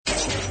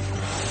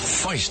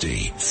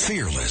Feisty,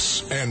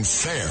 fearless, and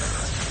fair.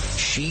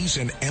 She's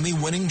an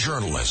Emmy-winning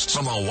journalist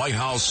from the White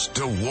House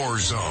to war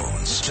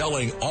zones,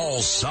 telling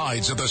all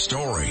sides of the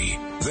story.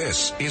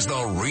 This is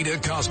the Rita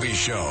Cosby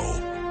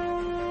Show.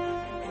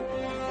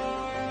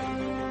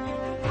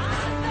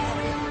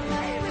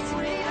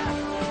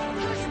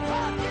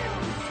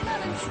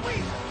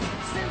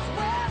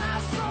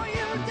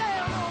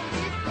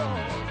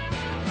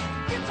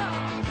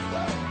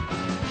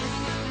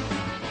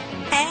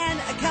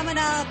 Coming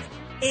up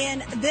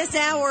in this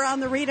hour on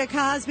the Rita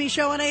Cosby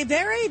Show on a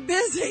very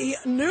busy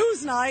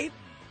news night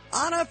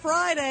on a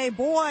Friday.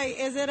 Boy,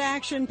 is it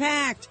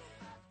action-packed.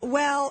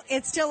 Well,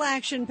 it's still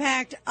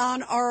action-packed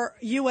on our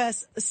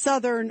U.S.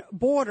 southern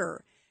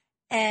border,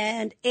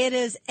 and it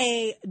is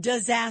a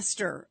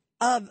disaster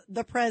of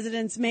the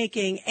president's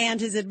making and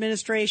his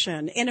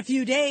administration. In a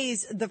few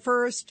days, the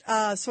first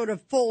sort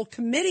of full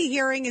committee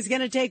hearing is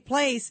going to take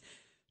place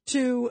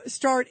to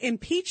start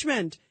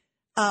impeachment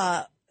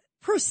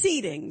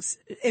proceedings,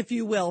 if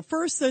you will.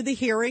 First, they're the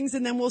hearings,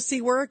 and then we'll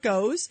see where it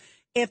goes.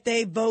 If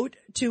they vote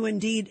to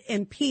indeed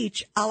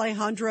impeach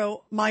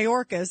Alejandro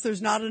Mayorkas,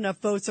 there's not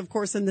enough votes, of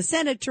course, in the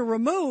Senate to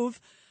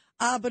remove,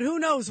 but who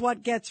knows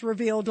what gets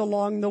revealed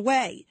along the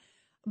way.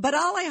 But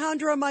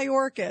Alejandro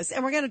Mayorkas,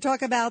 and we're going to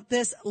talk about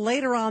this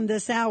later on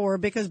this hour,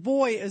 because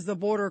boy, is the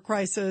border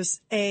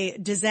crisis a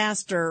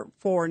disaster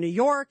for New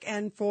York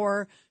and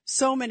for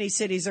so many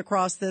cities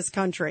across this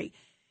country.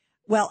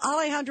 Well,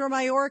 Alejandro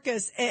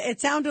Mayorkas,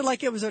 it sounded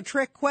like it was a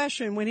trick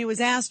question when he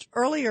was asked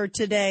earlier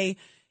today,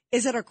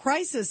 is it a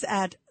crisis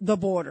at the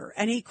border?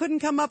 And he couldn't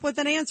come up with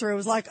an answer. It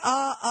was like,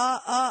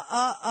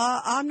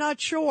 I'm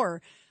not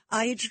sure.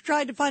 He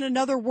tried to find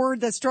another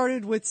word that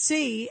started with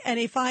C, and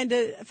he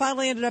finally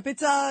ended up,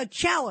 it's a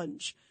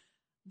challenge.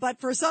 But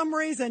for some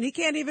reason, he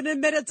can't even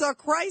admit it's a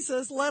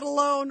crisis, let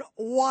alone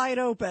wide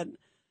open.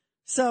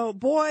 So,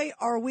 boy,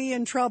 are we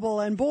in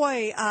trouble. And,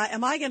 boy,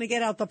 am I going to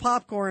get out the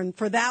popcorn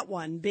for that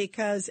one,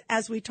 because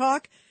as we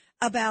talk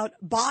about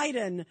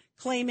Biden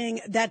claiming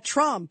that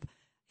Trump,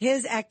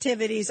 his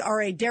activities are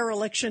a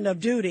dereliction of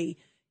duty,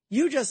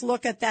 you just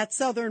look at that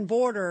southern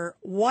border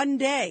one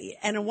day,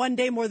 and in one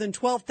day more than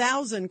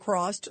 12,000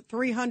 crossed,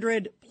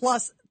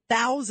 300-plus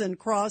thousand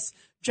crossed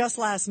just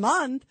last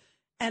month,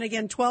 and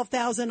again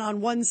 12,000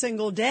 on one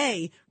single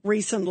day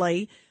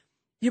recently.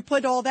 You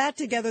put all that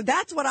together,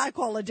 that's what I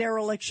call a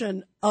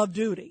dereliction of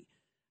duty,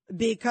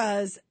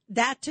 because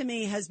that to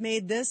me has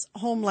made this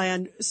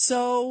homeland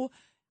so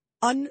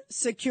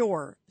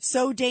unsecure,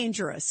 so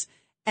dangerous,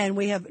 and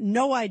we have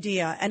no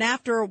idea. And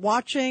after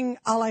watching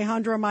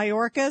Alejandro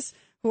Mayorkas,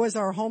 who is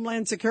our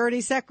Homeland Security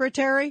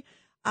Secretary,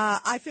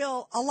 I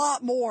feel a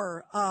lot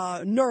more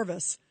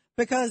nervous,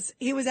 because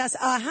he was asked,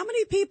 how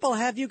many people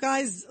have you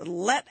guys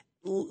let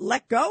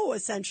go,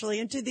 essentially,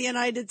 into the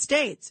United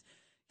States?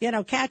 You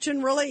know, catch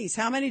and release.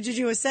 How many did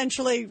you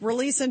essentially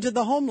release into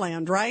the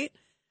homeland, right?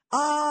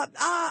 I'm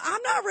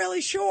not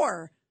really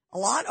sure. A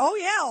lot? Oh,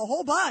 yeah, a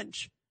whole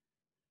bunch.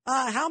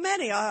 How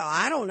many?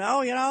 I don't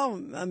know,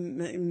 a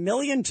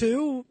million,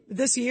 two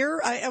this year.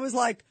 I was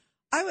like,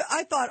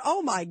 I thought,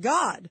 oh, my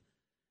God,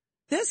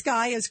 this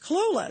guy is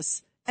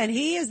clueless. And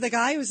he is the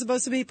guy who's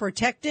supposed to be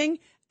protecting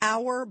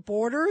our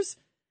borders.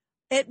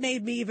 It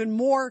made me even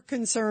more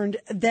concerned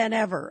than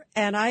ever.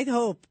 And I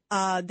hope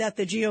that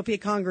the GOP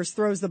Congress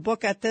throws the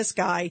book at this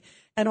guy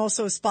and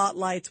also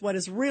spotlights what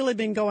has really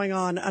been going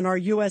on our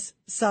U.S.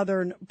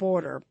 southern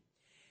border.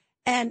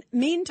 And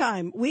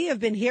meantime, we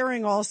have been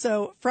hearing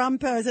also from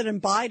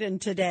President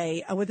Biden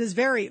today with his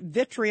very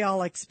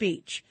vitriolic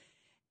speech.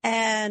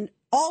 And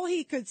all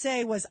he could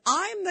say was,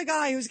 I'm the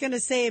guy who's going to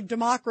save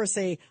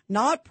democracy,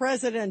 not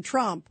President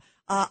Trump.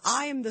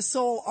 I am the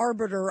sole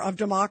arbiter of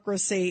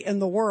democracy in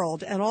the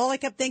world. And all I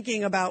kept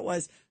thinking about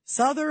was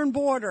southern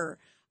border,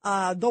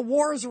 the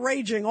wars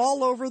raging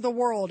all over the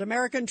world,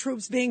 American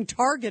troops being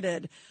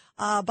targeted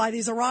by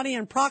these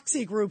Iranian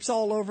proxy groups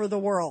all over the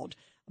world.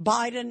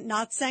 Biden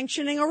not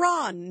sanctioning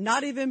Iran,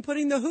 not even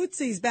putting the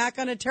Houthis back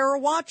on a terror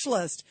watch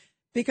list,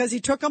 because he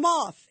took them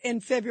off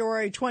in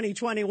February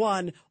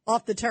 2021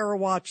 off the terror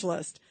watch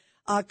list.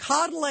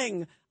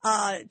 Coddling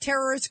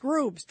terrorist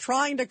groups,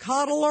 trying to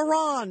coddle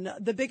Iran,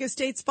 the biggest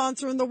state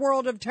sponsor in the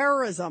world of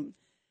terrorism.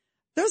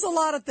 There's a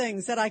lot of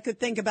things that I could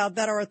think about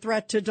that are a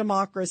threat to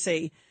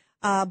democracy.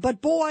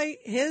 But boy,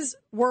 his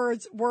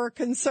words were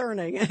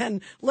concerning.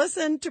 And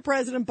listen to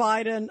President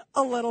Biden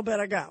a little bit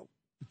ago.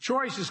 The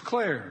choice is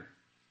clear.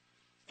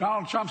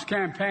 Donald Trump's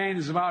campaign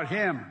is about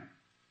him,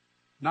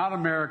 not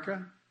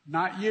America,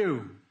 not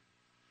you.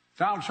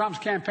 Donald Trump's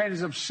campaign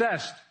is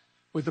obsessed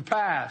with the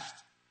past,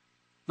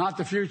 not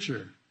the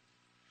future.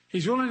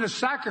 He's willing to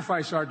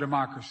sacrifice our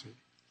democracy,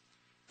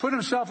 put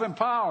himself in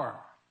power.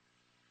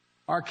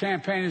 Our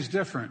campaign is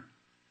different.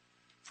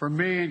 For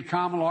me and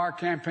Kamala, our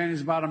campaign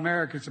is about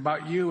America. It's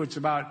about you. It's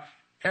about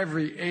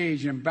every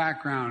age and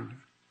background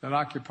that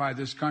occupy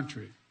this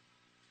country.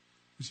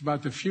 It's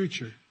about the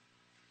future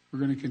we're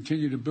going to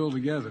continue to build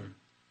together.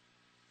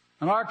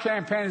 And our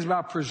campaign is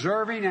about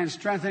preserving and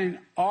strengthening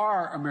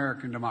our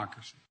American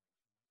democracy.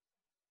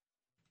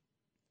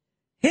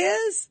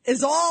 His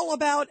is all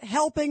about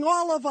helping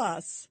all of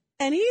us.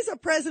 And he's a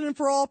president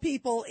for all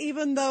people,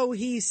 even though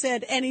he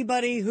said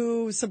anybody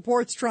who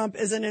supports Trump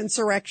is an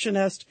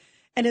insurrectionist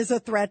and is a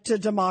threat to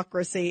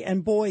democracy.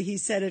 And boy, he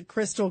said it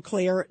crystal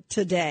clear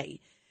today.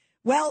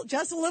 Well,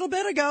 just a little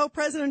bit ago,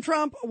 President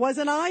Trump was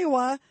in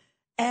Iowa,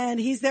 and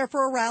he's there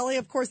for a rally.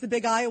 Of course, the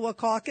big Iowa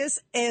caucus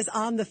is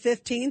on the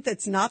 15th.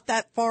 It's not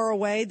that far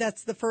away.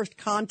 That's the first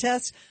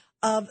contest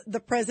of the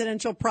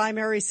presidential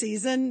primary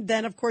season.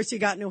 Then, of course, you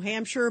got New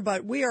Hampshire,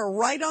 but we are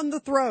right on the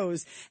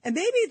throes. And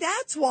maybe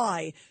that's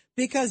why,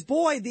 because,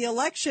 boy, the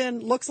election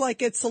looks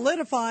like it's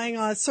solidifying,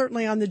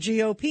 certainly on the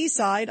GOP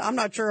side. I'm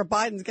not sure if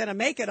Biden's going to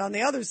make it on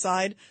the other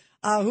side.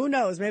 Who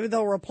knows? Maybe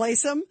they'll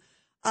replace him.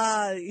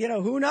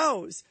 Who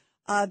knows?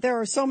 There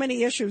are so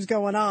many issues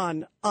going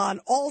on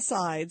all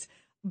sides.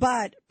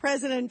 But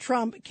President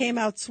Trump came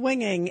out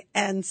swinging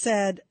and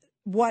said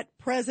what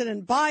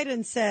President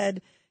Biden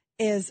said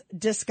is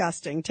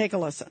disgusting. Take a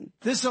listen.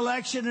 This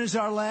election is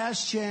our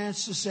last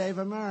chance to save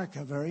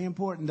America. Very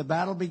important. The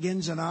battle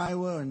begins in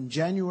Iowa on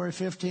January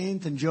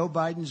 15th, and Joe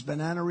Biden's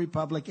banana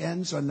republic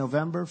ends on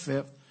November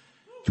 5th,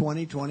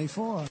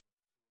 2024.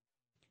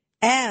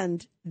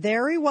 And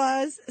there he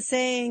was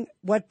saying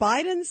what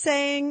Biden's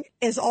saying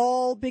is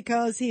all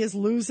because he is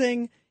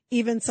losing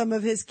even some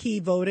of his key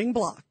voting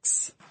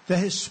blocks. The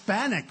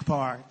Hispanic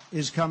part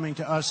is coming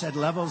to us at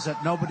levels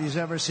that nobody's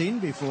ever seen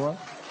before.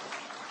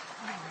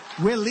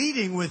 We're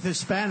leading with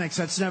Hispanics.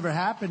 That's never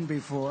happened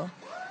before.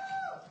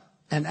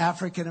 And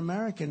African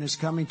American is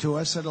coming to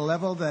us at a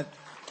level that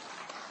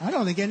I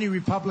don't think any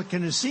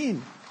Republican has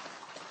seen.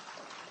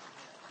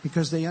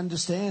 Because they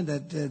understand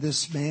that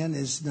this man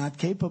is not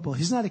capable.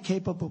 He's not a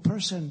capable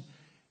person.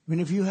 I mean,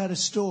 if you had a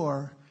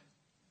store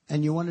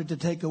and you wanted to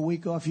take a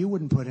week off, you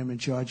wouldn't put him in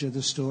charge of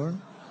the store.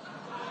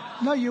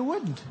 No, you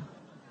wouldn't.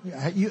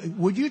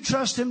 Would you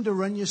trust him to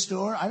run your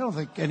store? I don't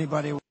think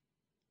anybody would.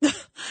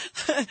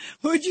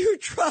 Would you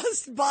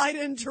trust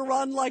Biden to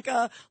run like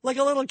a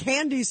little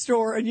candy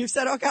store? And you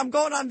said, okay, I'm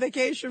going on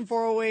vacation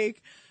for a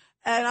week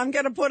and I'm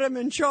going to put him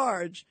in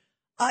charge.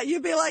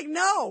 You'd be like,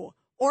 no.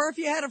 Or if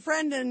you had a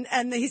friend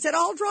and he said,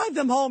 I'll drive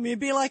them home, you'd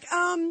be like,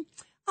 I'll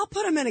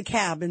put him in a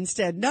cab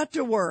instead, not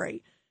to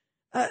worry.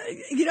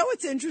 You know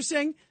what's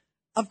interesting?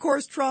 Of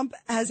course, Trump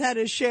has had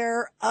his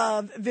share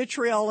of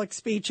vitriolic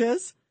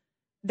speeches.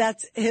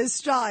 That's his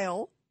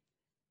style.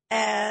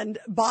 And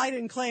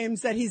Biden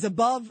claims that he's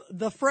above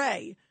the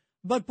fray.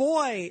 But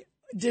boy,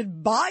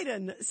 did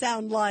Biden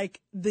sound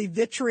like the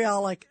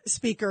vitriolic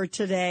speaker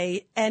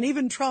today. And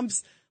even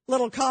Trump's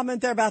little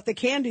comment there about the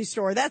candy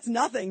store, that's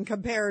nothing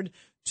compared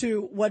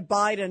to what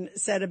Biden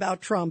said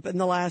about Trump in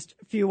the last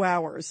few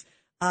hours.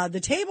 The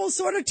tables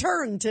sort of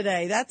turned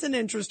today. That's an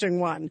interesting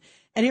one.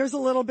 And here's a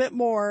little bit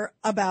more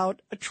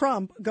about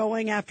Trump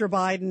going after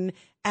Biden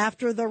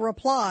after the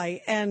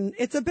reply. And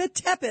it's a bit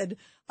tepid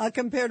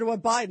compared to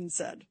what Biden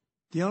said.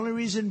 The only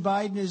reason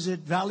Biden is at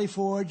Valley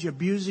Forge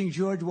abusing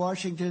George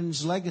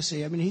Washington's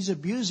legacy, I mean, he's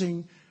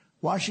abusing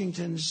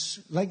Washington's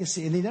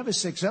legacy, and he never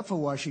sticks up for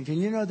Washington.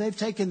 You know, they've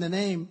taken the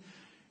name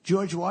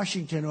George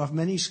Washington off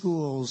many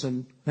schools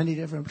and many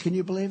different, can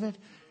you believe it?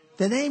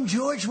 The name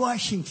George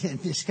Washington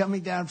is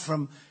coming down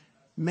from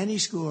many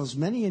schools,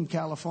 many in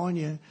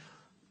California,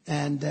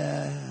 and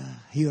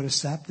he ought to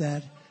stop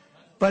that.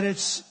 But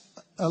it's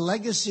a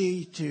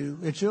legacy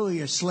it's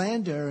really a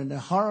slander and a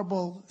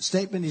horrible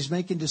statement he's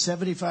making to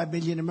 75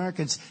 million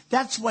Americans.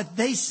 That's what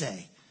they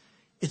say.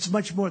 It's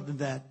much more than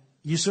that.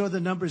 You saw the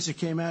numbers that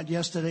came out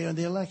yesterday on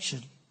the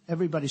election.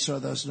 Everybody saw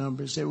those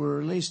numbers. They were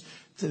released.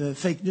 The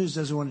fake news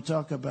doesn't want to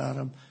talk about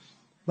them.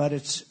 But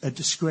it's a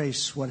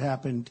disgrace what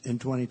happened in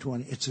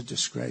 2020. It's a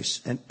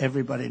disgrace, and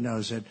everybody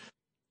knows it.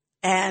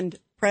 And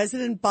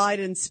President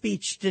Biden's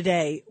speech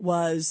today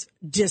was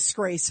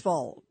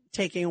disgraceful.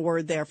 Taking a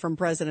word there from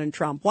President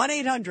Trump.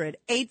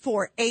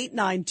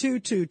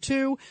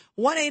 1-800-848-9222.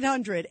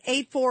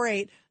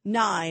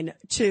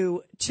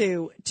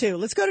 1-800-848-9222.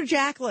 Let's go to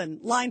Jacqueline,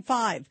 line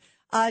 5.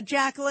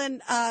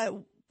 Jacqueline,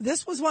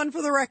 this was one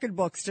for the record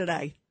books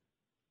today.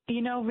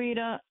 You know,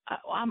 Rita,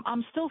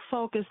 I'm still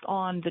focused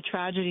on the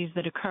tragedies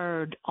that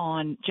occurred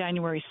on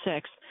January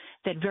 6th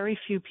that very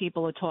few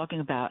people are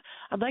talking about.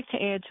 I'd like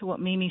to add to what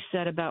Mimi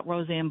said about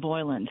Roseanne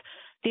Boyland.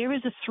 There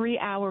is a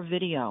 3-hour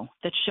video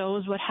that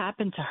shows what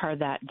happened to her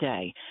that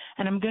day.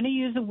 And I'm going to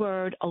use the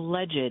word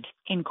alleged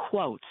in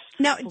quotes.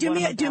 Now,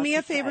 do me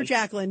a favor,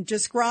 Jacqueline.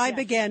 Describe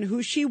again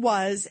who she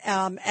was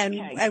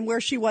and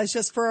where she was,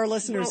 just for our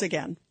listeners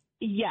again.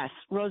 Yes.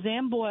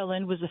 Roseanne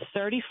Boyland was a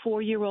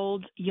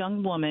 34-year-old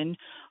young woman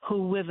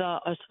who, with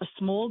a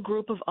small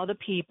group of other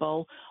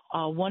people,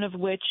 one of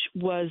which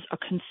was a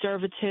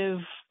conservative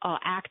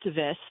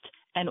activist,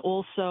 and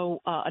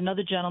also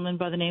another gentleman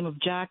by the name of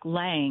Jack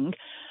Lang,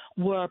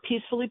 were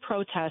peacefully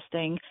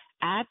protesting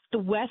at the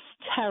West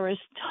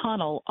Terrace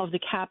tunnel of the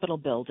Capitol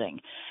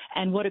building.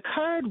 And what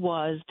occurred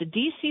was the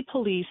D.C.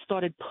 police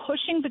started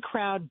pushing the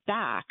crowd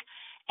back,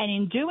 and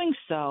in doing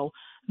so,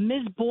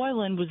 Ms.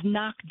 Boyland was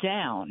knocked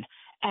down,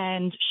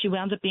 and she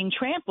wound up being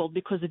trampled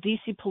because the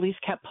D.C. police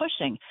kept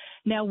pushing.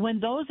 Now,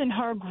 when those in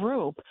her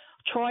group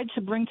tried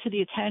to bring to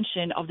the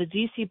attention of the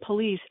D.C.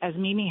 police, as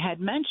Mimi had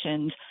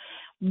mentioned,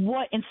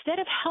 what instead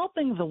of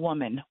helping the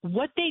woman,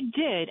 what they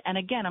did, and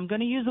again, I'm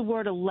going to use the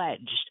word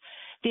alleged,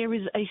 there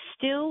is a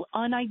still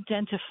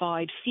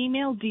unidentified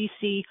female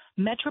D.C.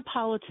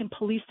 Metropolitan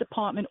Police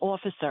Department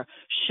officer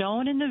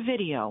shown in the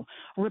video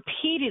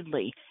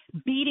repeatedly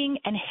beating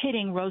and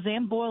hitting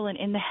Roseanne Boylan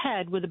in the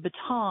head with a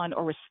baton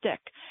or a stick.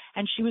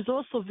 And she was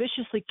also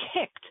viciously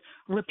kicked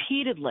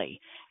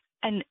repeatedly.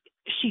 And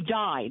she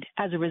died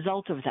as a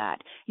result of that.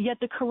 Yet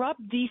the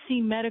corrupt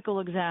D.C. medical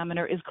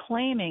examiner is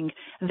claiming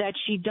that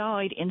she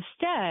died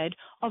instead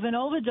of an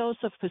overdose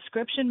of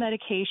prescription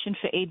medication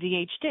for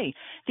ADHD.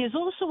 There's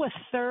also a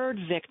third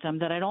victim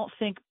that I don't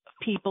think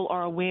people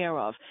are aware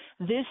of.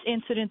 This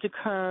incident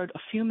occurred a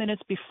few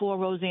minutes before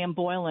Roseanne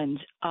Boylan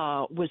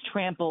was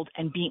trampled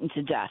and beaten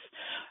to death.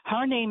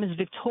 Her name is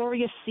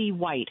Victoria C.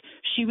 White.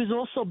 She was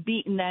also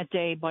beaten that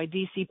day by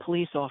D.C.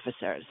 police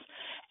officers.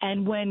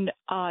 And when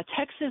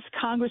Texas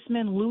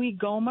Congressman Louis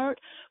Gohmert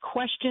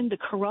questioned the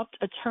corrupt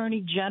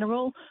attorney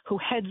general who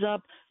heads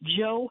up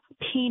Joe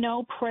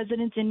Pino,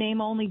 president in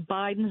name only,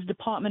 Biden's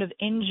Department of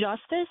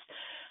Injustice,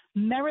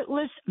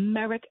 meritless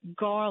Merrick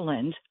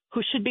Garland,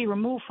 who should be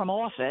removed from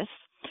office,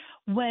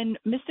 when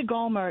Mr.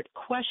 Gohmert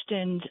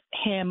questioned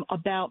him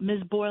about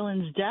Ms.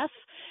 Boylan's death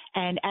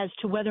and as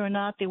to whether or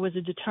not there was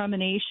a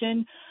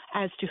determination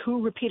as to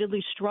who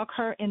repeatedly struck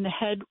her in the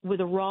head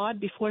with a rod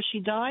before she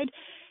died,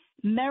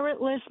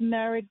 meritless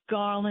Merrick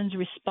Garland's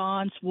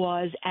response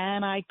was,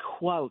 and I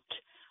quote,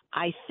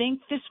 "I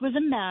think this was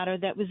a matter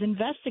that was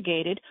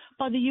investigated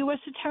by the U.S.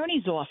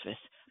 Attorney's Office.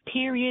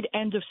 Period.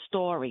 End of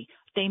story.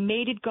 They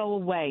made it go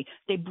away.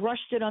 They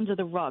brushed it under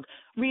the rug."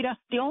 Rita,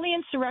 the only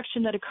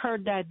insurrection that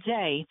occurred that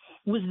day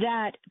was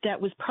that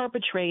was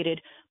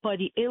perpetrated by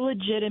the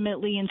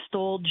illegitimately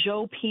installed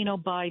Joe Pino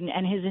Biden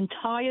and his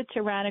entire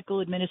tyrannical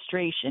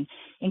administration,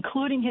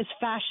 including his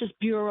fascist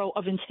Bureau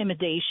of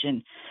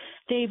Intimidation.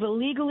 They've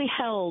illegally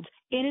held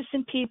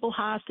innocent people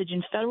hostage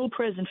in federal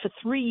prison for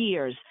 3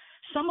 years,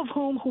 some of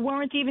whom who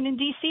weren't even in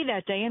D.C.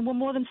 that day and were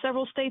more than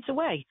several states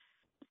away.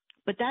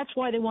 But that's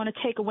why they want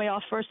to take away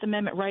our First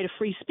Amendment right of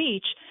free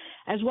speech,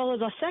 as well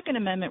as our Second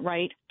Amendment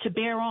right to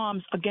bear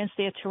arms against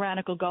their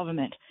tyrannical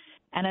government.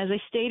 And as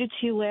I stated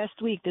to you last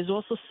week, there's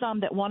also some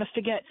that want us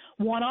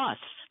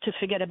to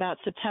forget about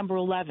September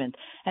 11th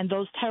and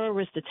those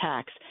terrorist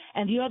attacks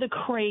and the other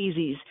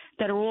crazies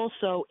that are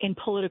also in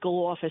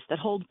political office, that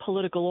hold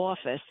political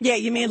office. Yeah,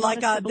 you mean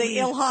like the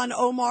Ilhan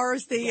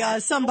Omar's,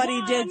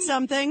 somebody did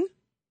something?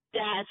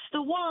 That's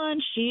the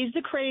one. She's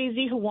the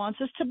crazy who wants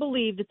us to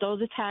believe that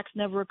those attacks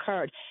never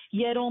occurred.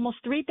 Yet almost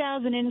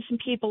 3,000 innocent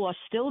people are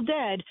still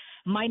dead,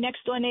 my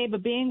next-door neighbor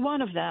being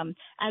one of them,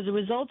 as a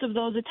result of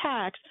those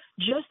attacks,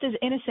 just as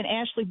innocent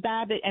Ashley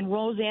Babbitt and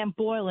Roseanne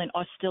Boylan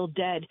are still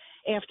dead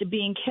after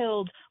being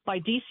killed by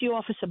D.C.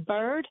 Officer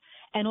Byrd,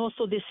 and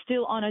also this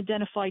still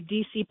unidentified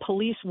D.C.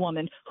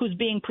 policewoman who's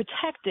being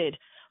protected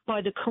by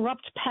the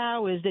corrupt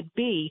powers that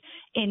be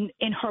in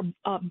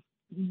her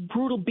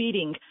brutal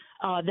beating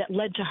that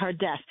led to her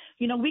death.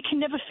 You know, we can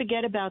never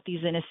forget about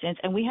these innocents,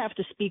 and we have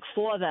to speak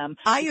for them.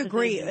 I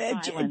agree.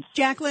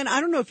 Jacqueline,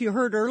 I don't know if you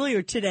heard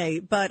earlier today,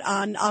 but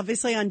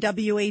obviously on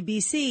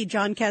WABC,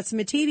 John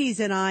Catsimatidis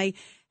and I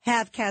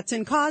have Cats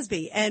and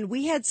Cosby, and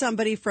we had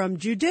somebody from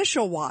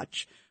Judicial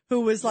Watch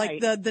who was like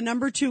the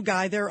number 2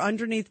 guy there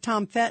underneath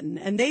Tom Fenton,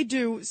 and they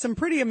do some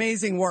pretty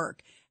amazing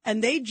work.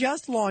 And they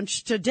just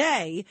launched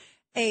today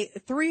a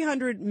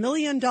 $300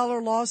 million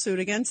lawsuit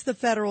against the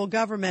federal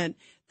government.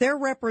 They're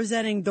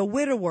representing the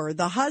widower,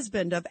 the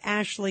husband of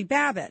Ashley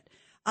Babbitt.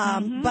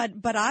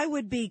 But I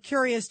would be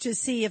curious to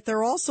see if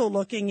they're also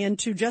looking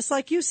into, just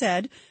like you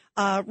said,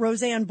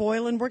 Roseanne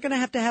Boylan. We're going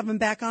to have him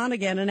back on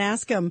again and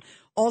ask him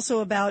also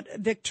about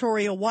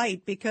Victoria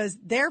White, because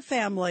their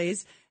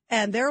families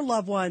and their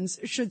loved ones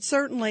should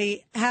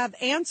certainly have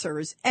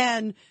answers.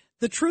 And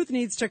the truth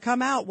needs to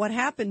come out, what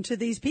happened to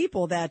these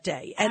people that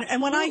day.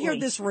 And when I hear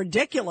this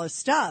ridiculous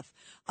stuff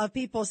of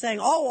people saying,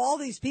 oh, all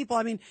these people,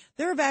 I mean,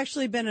 there have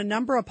actually been a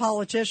number of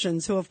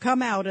politicians who have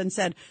come out and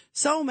said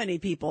so many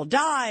people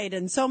died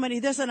and so many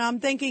this. And I'm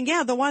thinking,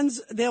 yeah, the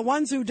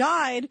ones who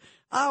died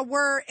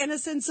were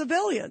innocent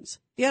civilians.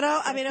 You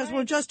know, I mean, as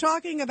we're just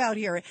talking about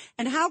here.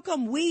 And how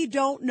come we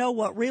don't know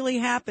what really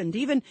happened?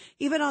 Even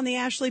on the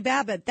Ashley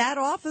Babbitt, that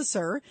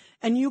officer,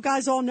 and you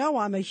guys all know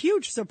I'm a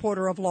huge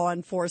supporter of law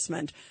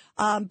enforcement.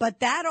 But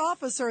that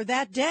officer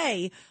that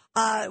day,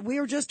 we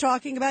were just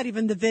talking about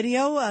even the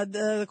video,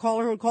 the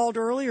caller who called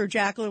earlier,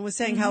 Jacqueline, was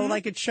saying how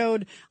like it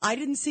showed, I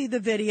didn't see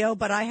the video,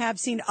 but I have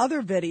seen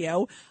other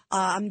video,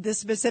 this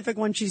specific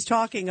one she's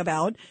talking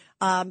about.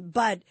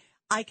 But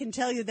I can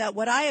tell you that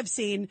what I have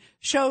seen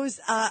shows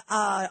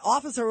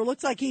officer who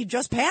looks like he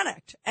just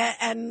panicked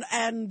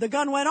and the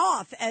gun went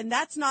off. And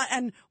that's not,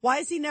 and why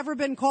has he never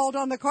been called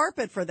on the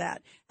carpet for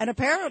that? And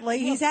apparently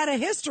he's had a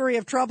history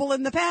of trouble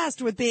in the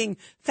past with being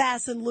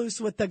fast and loose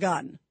with the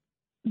gun.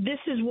 This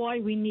is why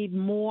we need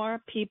more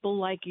people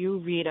like you,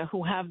 Rita,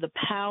 who have the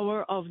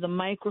power of the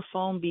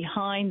microphone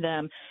behind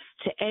them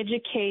to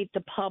educate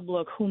the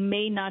public who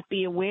may not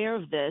be aware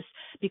of this,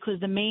 because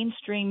the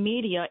mainstream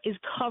media is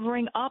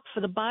covering up for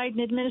the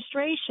Biden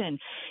administration.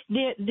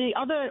 The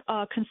other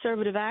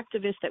conservative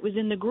activist that was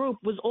in the group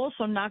was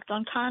also knocked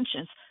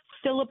unconscious,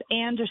 Philip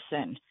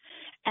Anderson.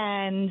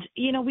 And,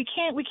 you know, we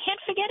can't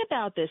forget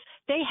about this.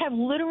 They have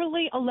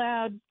literally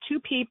allowed two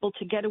people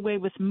to get away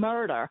with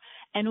murder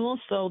and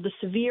also the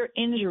severe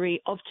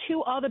injury of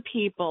two other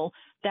people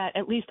that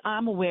at least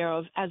I'm aware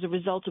of as a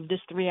result of this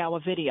 3-hour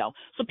video.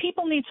 So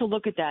people need to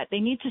look at that. They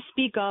need to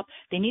speak up.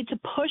 They need to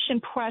push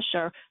and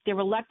pressure their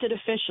elected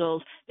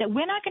officials that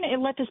we're not going to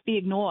let this be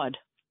ignored.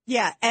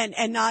 Yeah, and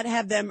not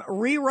have them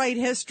rewrite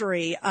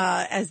history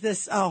as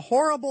this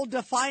horrible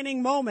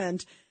defining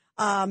moment.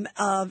 And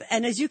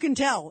as you can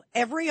tell,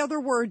 every other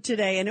word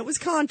today, and it was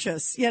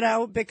conscious, you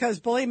know,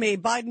 because believe me,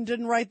 Biden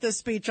didn't write this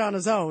speech on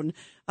his own.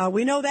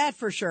 We know that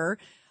for sure.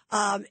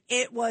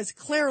 It was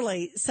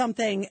clearly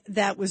something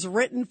that was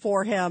written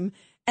for him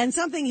and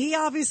something he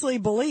obviously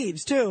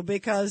believes too,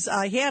 because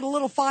he had a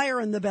little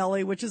fire in the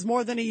belly, which is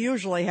more than he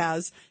usually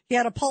has. He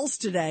had a pulse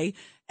today.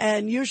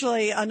 And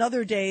usually on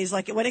other days,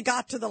 like when it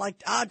got to the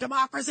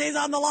democracy's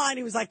on the line,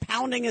 he was like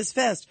pounding his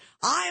fist.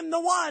 I'm the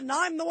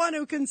one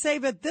who can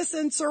save it. This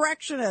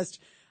insurrectionist.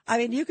 I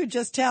mean, you could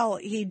just tell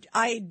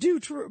I do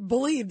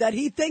believe that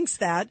he thinks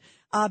that,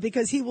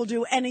 because he will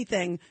do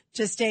anything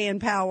to stay in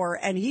power.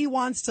 And he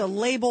wants to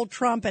label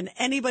Trump and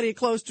anybody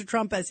close to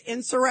Trump as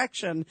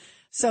insurrection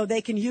so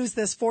they can use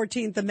this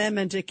 14th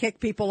Amendment to kick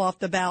people off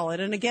the ballot.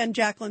 And again,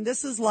 Jacqueline,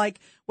 this is like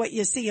what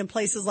you see in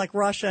places like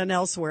Russia and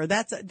elsewhere.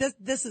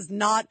 This is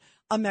not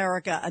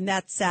America, and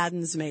that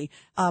saddens me.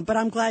 But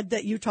I'm glad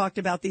that you talked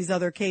about these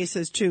other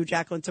cases too,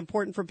 Jacqueline. It's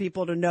important for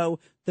people to know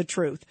the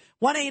truth.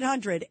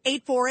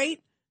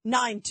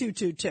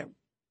 1-800-848-9222.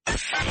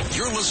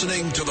 You're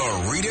listening to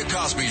The Rita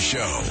Cosby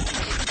Show.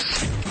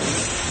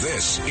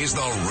 This is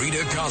The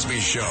Rita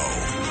Cosby Show.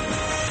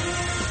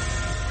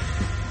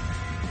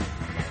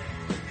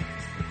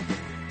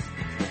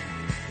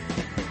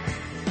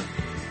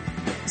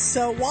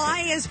 So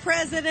why is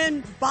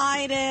President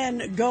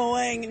Biden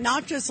going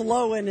not just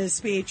low in his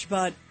speech,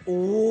 but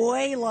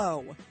way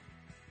low?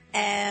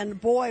 And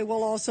boy,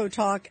 we'll also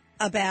talk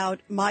about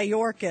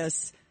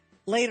Mayorkas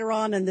later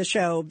on in the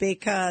show,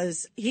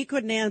 because he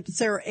couldn't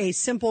answer a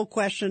simple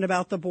question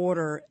about the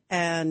border.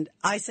 And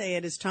I say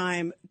it is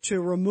time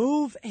to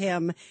remove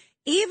him,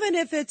 even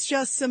if it's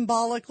just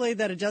symbolically,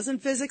 that it doesn't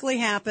physically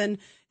happen,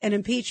 an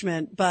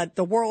impeachment. But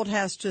the world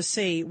has to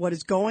see what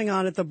is going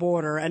on at the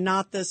border and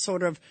not this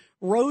sort of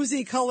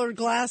rosy colored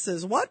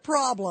glasses. What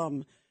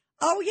problem?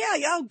 Oh,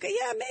 yeah,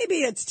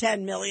 maybe it's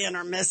 10 million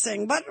are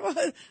missing, but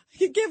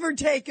give or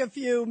take a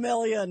few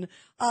million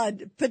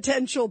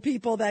potential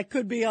people that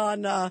could be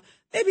on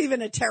maybe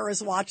even a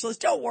terrorist watch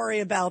list. Don't worry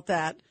about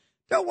that.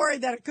 Don't worry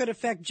that it could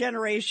affect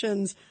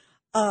generations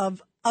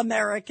of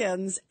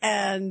Americans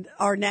and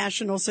our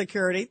national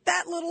security.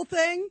 That little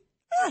thing?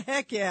 Oh,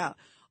 heck yeah.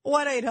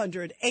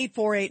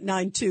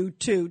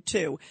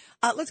 1-800-848-9222.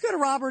 Let's go to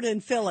Robert in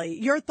Philly.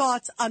 Your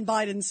thoughts on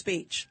Biden's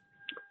speech.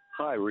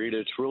 Hi, Rita.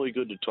 It's really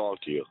good to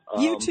talk to you.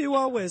 You too,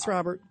 always,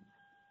 Robert.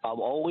 I'm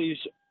always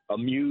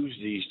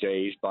amused these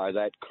days by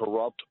that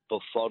corrupt,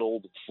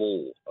 befuddled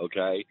fool,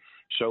 okay?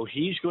 So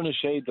he's going to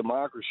save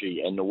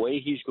democracy, and the way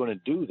he's going to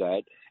do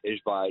that is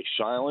by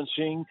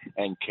silencing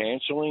and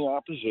canceling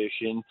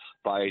opposition,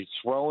 by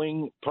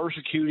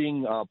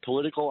persecuting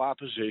political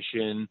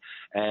opposition,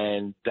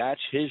 and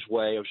that's his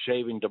way of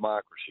saving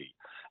democracy.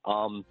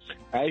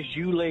 As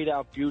you laid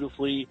out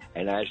beautifully,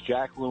 and as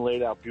Jacqueline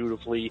laid out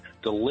beautifully,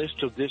 the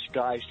list of this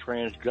guy's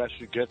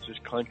transgressors against this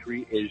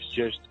country is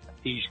just,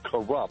 he's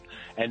corrupt.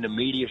 And the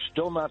media's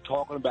still not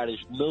talking about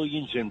his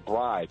millions in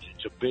bribes.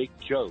 It's a big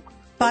joke.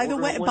 By the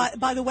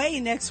way,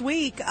 next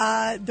week,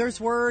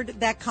 there's word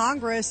that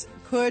Congress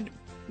could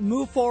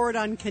move forward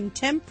on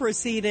contempt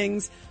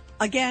proceedings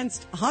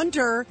against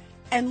Hunter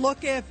and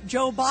look if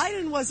Joe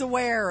Biden was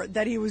aware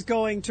that he was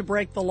going to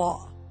break the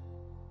law.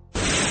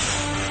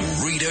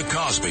 Rita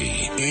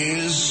Cosby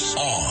is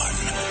on.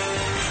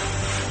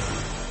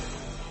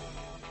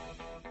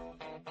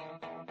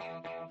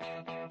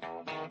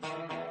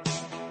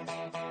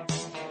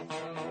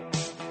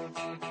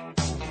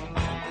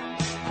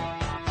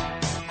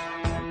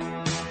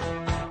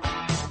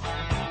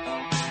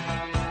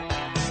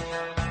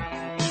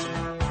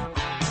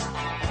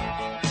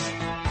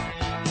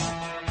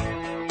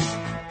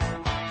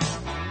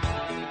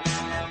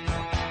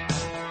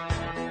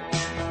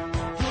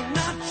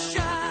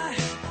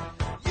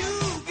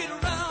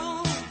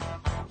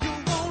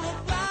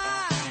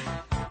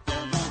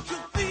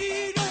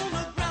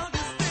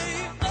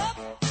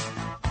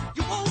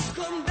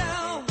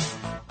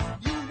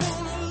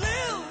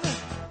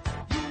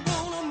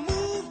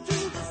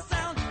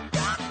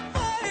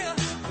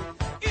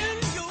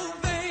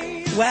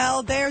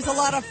 Well, there's a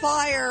lot of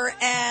fire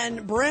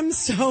and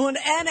brimstone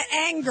and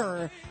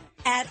anger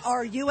at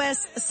our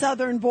U.S.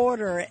 southern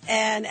border.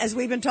 And as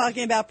we've been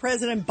talking about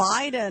President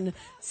Biden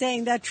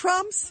saying that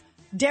Trump's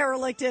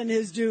derelict in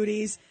his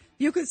duties,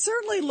 you could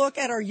certainly look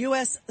at our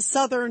U.S.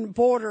 southern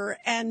border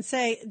and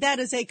say that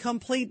is a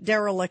complete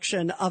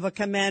dereliction of a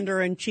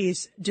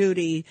commander-in-chief's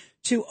duty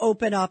to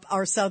open up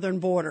our southern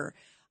border.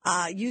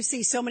 You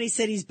see so many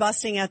cities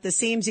busting at the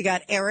seams. You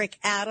got Eric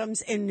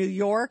Adams in New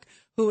York,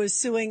 who is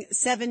suing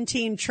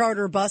 17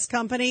 charter bus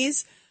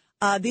companies.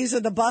 These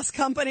are the bus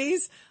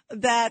companies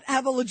that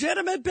have a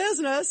legitimate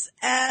business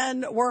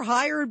and were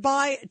hired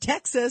by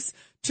Texas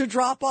to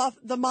drop off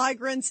the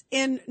migrants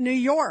in New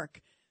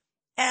York.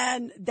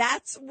 And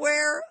that's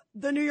where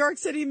the New York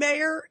City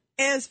mayor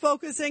is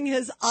focusing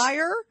his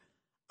ire.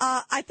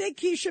 I think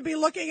he should be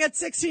looking at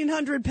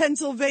 1600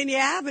 Pennsylvania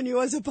Avenue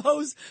as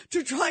opposed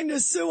to trying to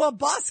sue a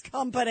bus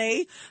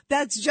company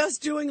that's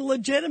just doing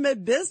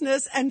legitimate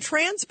business and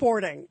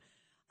transporting.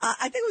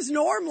 I think it was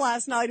Norm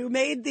last night who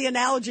made the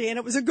analogy, and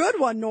it was a good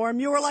one, Norm.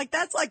 You were like,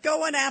 that's like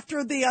going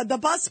after the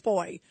bus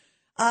boy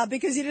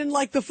because you didn't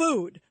like the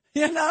food,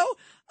 you know?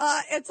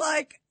 It's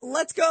like,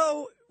 let's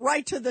go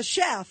right to the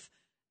chef.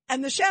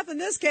 And the chef in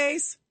this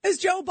case is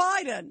Joe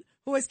Biden,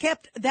 who has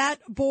kept that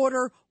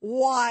border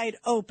wide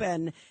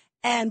open.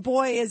 And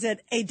boy, is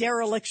it a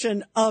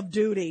dereliction of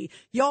duty.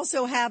 You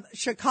also have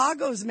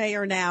Chicago's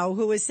mayor now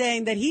who is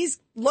saying that he's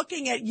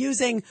looking at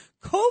using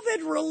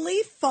COVID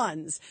relief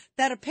funds,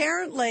 that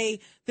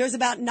apparently there's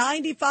about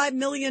 $95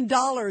 million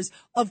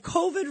of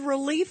COVID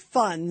relief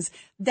funds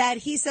that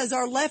he says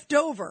are left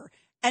over.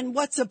 And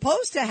what's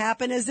supposed to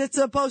happen is it's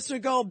supposed to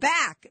go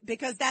back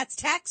because that's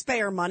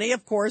taxpayer money,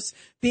 of course,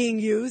 being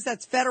used.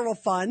 That's federal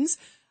funds.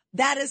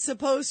 That is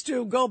supposed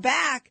to go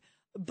back.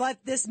 But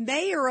this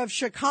mayor of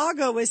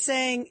Chicago is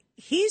saying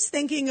he's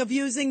thinking of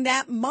using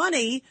that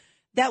money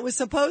that was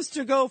supposed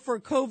to go for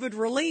COVID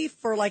relief,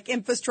 for like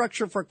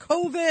infrastructure for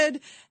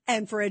COVID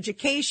and for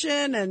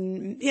education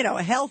and, you know,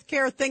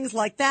 healthcare, things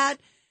like that.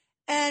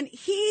 And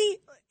he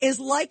is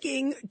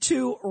liking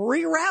to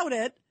reroute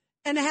it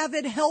and have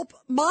it help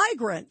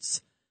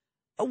migrants.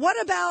 What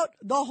about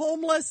the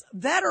homeless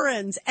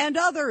veterans and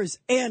others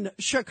in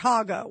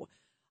Chicago?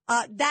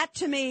 That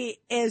to me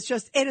is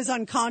just, it is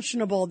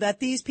unconscionable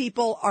that these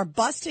people are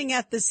busting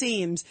at the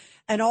seams,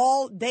 and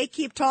all they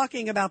keep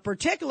talking about,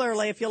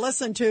 particularly if you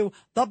listen to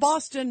the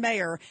Boston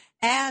mayor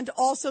and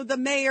also the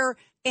mayor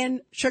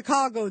in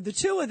Chicago, the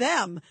two of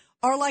them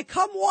are like,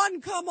 come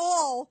one, come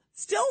all,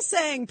 still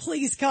saying,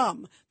 please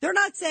come. They're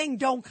not saying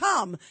don't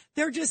come.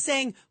 They're just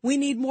saying we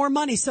need more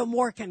money so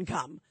more can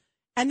come.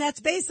 And that's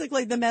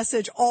basically the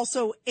message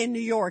also in New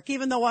York,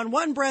 even though on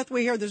one breath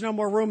we hear there's no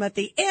more room at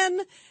the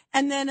inn.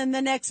 And then in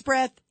the next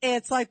breath,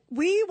 it's like,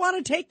 we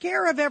want to take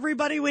care of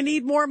everybody. We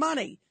need more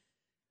money.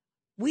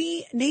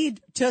 We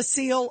need to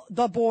seal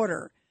the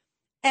border.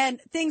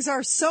 And things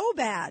are so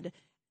bad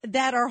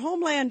that our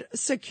Homeland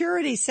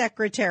Security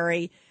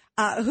Secretary,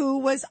 who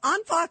was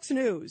on Fox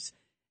News,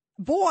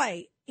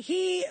 boy,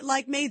 he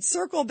like made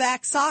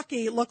Circleback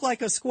Saki look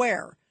like a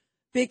square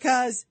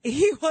because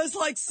he was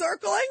like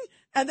circling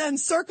and then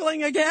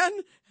circling again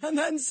and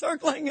then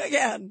circling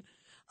again.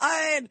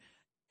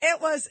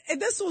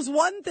 This was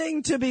one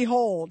thing to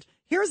behold.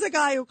 Here's a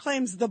guy who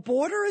claims the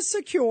border is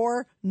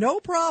secure, no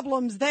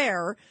problems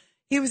there.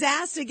 He was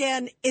asked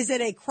again, is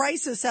it a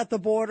crisis at the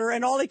border?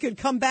 And all he could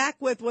come back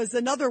with was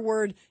another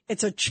word.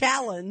 It's a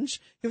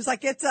challenge. He was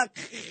like,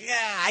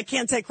 I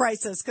can't say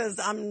crisis because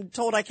I'm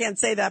told I can't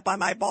say that by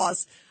my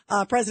boss,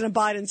 President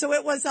Biden. So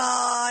it was,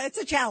 it's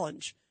a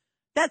challenge.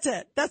 That's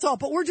it. That's all.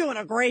 But we're doing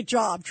a great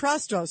job.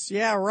 Trust us.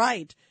 Yeah,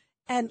 right.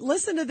 And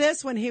listen to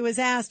this when he was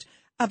asked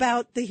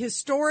about the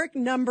historic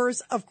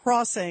numbers of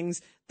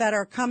crossings that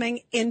are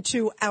coming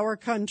into our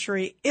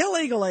country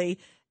illegally.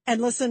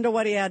 And listen to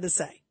what he had to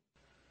say.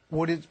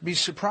 Would it be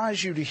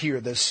surprise you to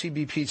hear that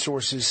CBP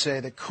sources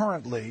say that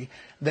currently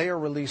they are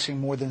releasing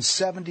more than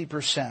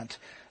 70%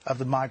 of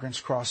the migrants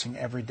crossing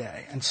every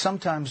day, and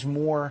sometimes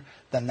more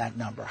than that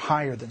number,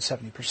 higher than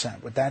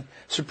 70%? Would that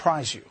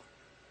surprise you?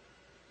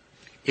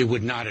 It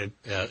would not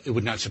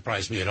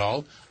surprise me at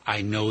all.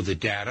 I know the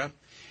data,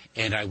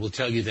 and I will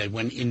tell you that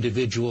when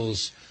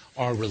individuals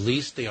are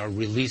released, they are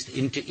released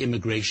into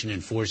immigration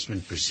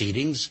enforcement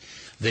proceedings.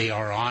 They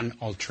are on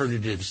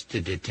alternatives to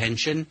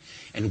detention,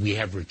 and we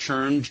have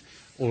returned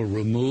or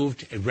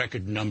removed a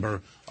record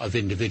number of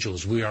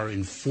individuals. We are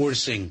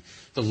enforcing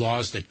the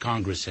laws that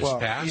Congress has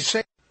passed.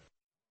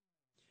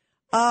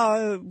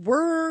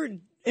 We're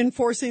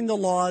enforcing the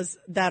laws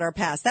that are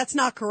passed. That's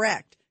not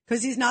correct,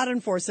 because he's not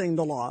enforcing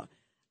the law.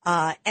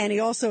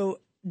 And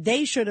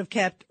they should have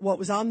kept what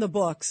was on the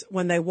books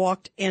when they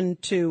walked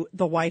into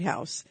the White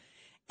House.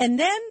 And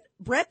then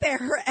Bret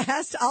Baier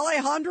asked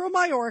Alejandro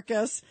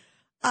Mayorkas,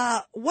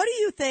 what do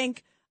you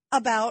think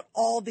about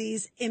all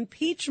these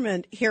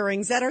impeachment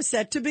hearings that are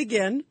set to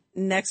begin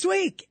next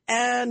week?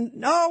 And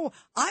no,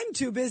 I'm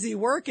too busy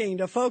working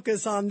to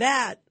focus on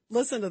that.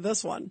 Listen to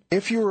this one.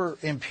 If you were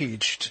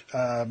impeached,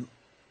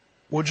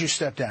 would you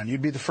step down?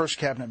 You'd be the first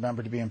cabinet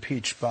member to be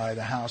impeached by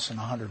the House in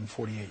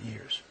 148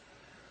 years.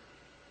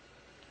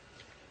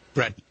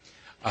 Brett,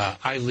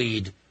 I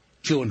lead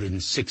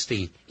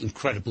 260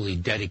 incredibly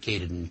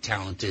dedicated and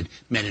talented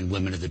men and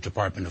women of the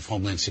Department of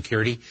Homeland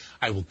Security.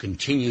 I will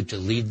continue to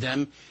lead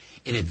them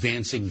in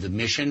advancing the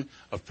mission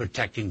of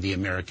protecting the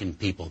American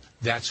people.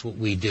 That's what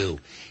we do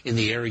in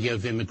the area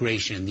of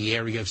immigration, in the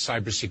area of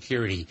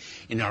cybersecurity,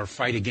 in our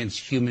fight against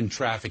human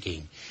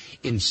trafficking,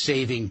 in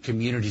saving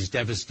communities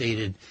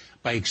devastated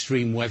by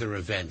extreme weather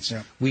events.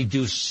 Yeah. We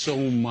do so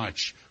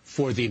much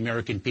for the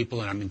American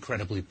people, and I'm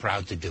incredibly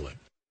proud to do it.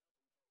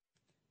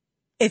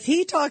 If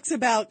he talks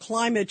about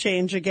climate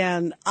change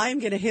again, I'm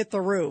going to hit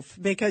the roof,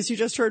 because you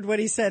just heard what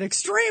he said.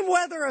 Extreme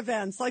weather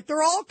events, like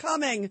they're all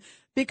coming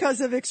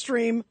because of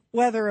extreme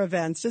weather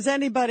events. Does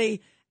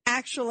anybody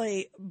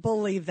actually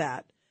believe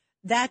that?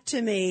 That,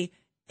 to me,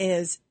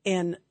 is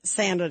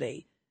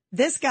insanity.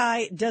 This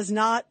guy does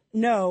not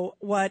know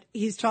what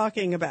he's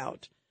talking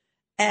about.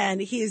 And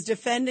he's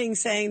defending,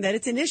 saying that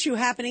it's an issue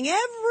happening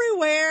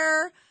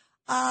everywhere.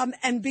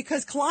 And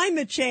because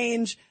climate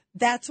change,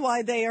 that's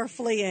why they are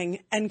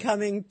fleeing and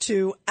coming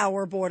to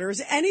our borders.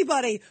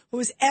 Anybody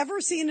who's ever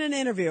seen an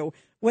interview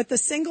with a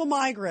single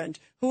migrant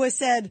who has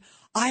said,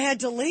 I had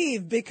to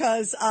leave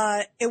because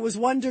it was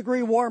 1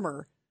 degree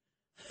warmer.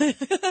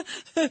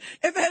 If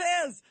it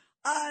is,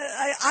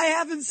 I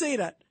haven't seen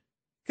it,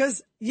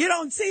 because you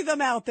don't see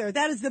them out there.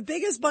 That is the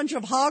biggest bunch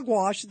of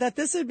hogwash that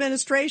this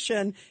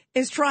administration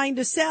is trying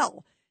to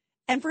sell.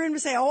 And for him to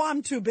say, oh,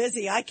 I'm too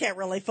busy, I can't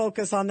really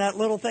focus on that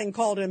little thing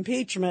called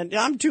impeachment.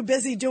 I'm too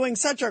busy doing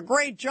such a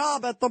great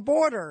job at the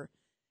border.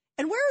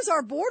 And where's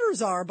our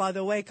borders are, by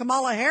the way,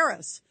 Kamala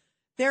Harris?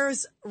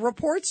 There's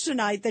reports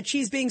tonight that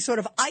she's being sort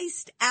of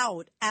iced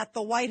out at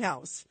the White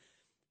House,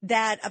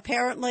 that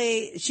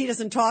apparently she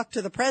doesn't talk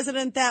to the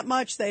president that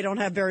much. They don't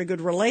have very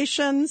good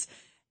relations.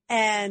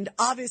 And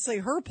obviously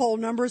her poll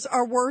numbers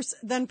are worse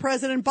than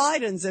President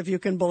Biden's, if you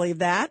can believe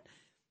that.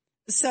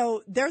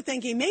 So they're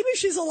thinking maybe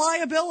she's a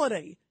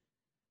liability.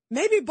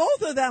 Maybe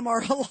both of them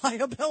are a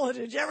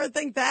liability. Did you ever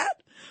think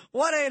that?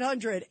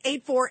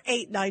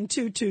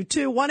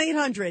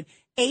 1-800-848-9222.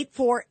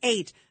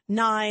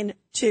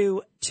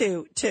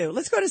 1-800-848-9222.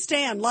 Let's go to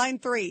Stan, line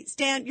 3.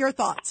 Stan, your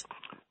thoughts.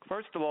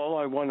 First of all,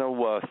 I want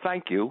to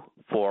thank you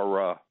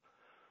for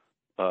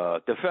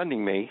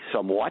defending me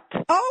somewhat.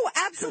 Oh,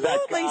 absolutely, to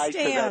that guy,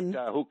 Stan.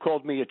 Who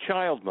called me a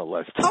child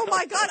molester. Oh,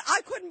 my God.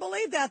 I couldn't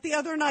believe that the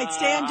other night.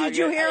 Stan, did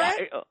you hear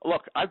it?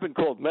 Look, I've been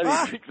called many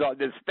things on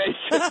this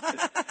station.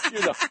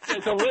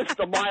 There's a list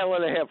a mile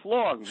and a half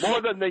long,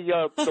 more than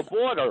the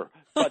border.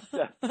 But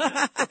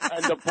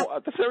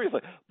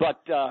seriously, but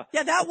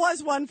yeah, that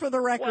was one for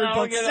the record.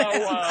 Well,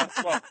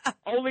 look,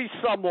 only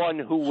someone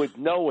who would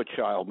know a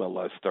child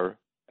molester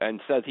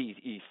and says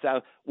he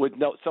would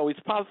know. So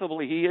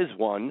he is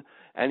one,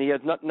 and he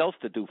has nothing else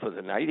to do for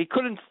the night. He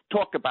couldn't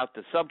talk about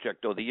the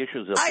subject or the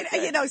issues of Stan,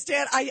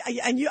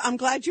 I'm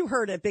glad you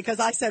heard it, because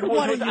I said,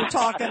 what are you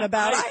talking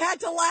about? I had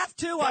to laugh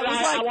too. I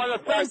was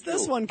like, where's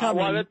this one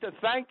coming? I wanted to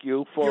thank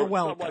you for You're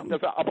welcome.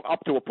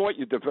 Up to a point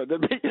you defended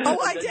me. Oh,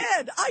 I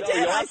did.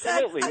 I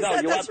said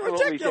that's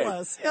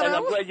ridiculous. And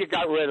I'm glad you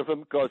got rid of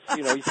him, because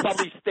he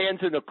probably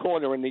stands in a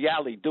corner in the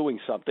alley doing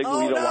something.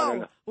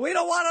 Oh, we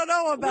don't want to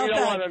know about that. We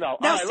don't want to know.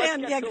 Now, right,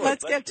 Stan,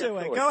 let's get to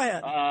it. Go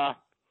ahead.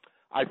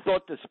 I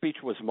thought the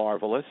speech was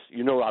marvelous.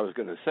 You know I was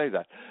going to say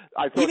that.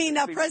 You mean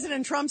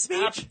President Trump's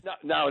speech?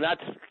 No, not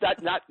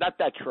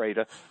that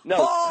traitor. No.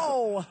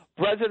 Oh.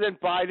 President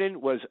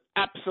Biden was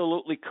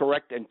absolutely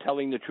correct in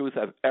telling the truth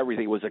of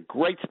everything. It was a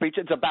great speech.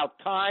 It's about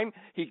time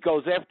he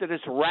goes after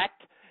this rat,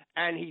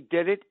 and he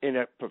did it in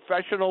a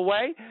professional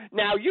way.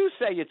 Now, you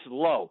say it's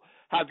low.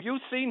 Have you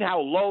seen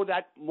how low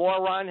that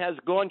moron has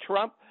gone,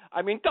 Trump?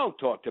 I mean, don't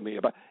talk to me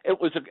about it.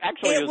 It was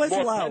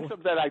more low.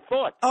 offensive than I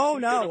thought. Oh,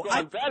 no.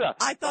 I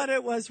thought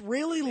it was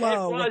really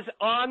low. It was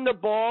on the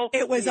ball.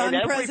 It was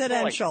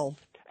unpresidential.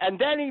 And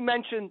then he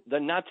mentioned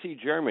the Nazi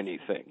Germany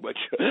thing, which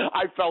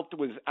I felt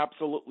was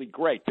absolutely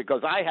great,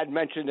 because I had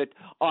mentioned it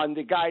on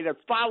the guy that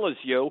follows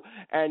you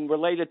and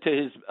related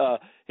to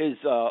his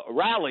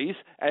rallies,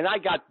 and I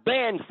got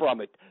banned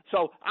from it.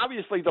 So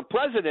obviously the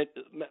president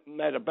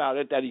met about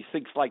it, that he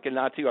thinks like a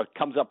Nazi or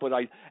comes up with,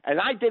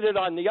 and I did it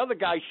on the other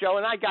guy's show,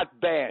 and I got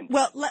banned.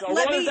 Well,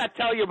 what does that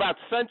tell you about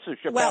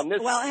censorship on this?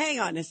 Well, hang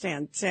on,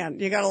 Stan,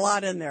 you got a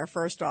lot in there,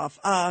 first off.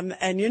 And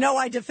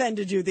I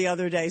defended you the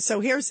other day. So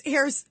here's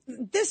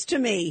this, to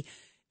me,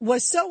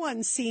 was so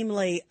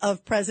unseemly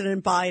of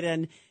President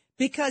Biden,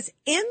 because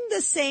in the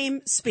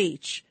same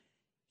speech,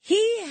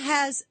 he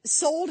has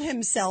sold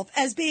himself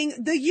as being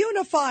the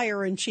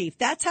unifier in chief.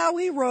 That's how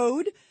he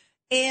rode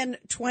in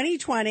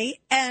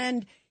 2020.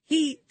 And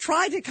he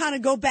tried to kind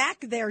of go back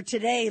there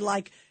today,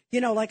 like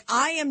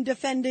I am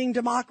defending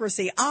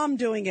democracy. I'm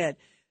doing it.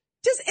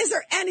 Is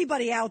there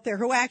anybody out there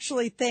who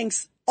actually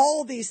thinks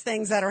all these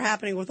things that are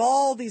happening with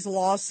all these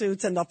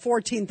lawsuits and the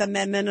 14th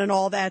Amendment and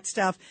all that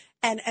stuff,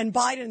 and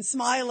Biden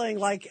smiling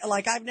like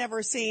I've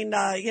never seen,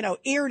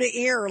 ear to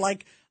ear,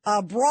 like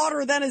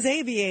broader than his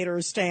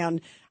aviators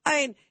stand?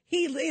 I mean,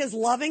 he is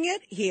loving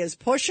it. He is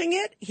pushing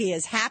it. He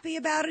is happy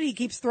about it. He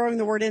keeps throwing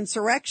the word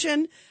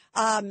insurrection.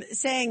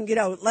 saying,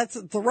 let's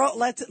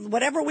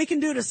whatever we can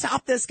do to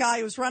stop this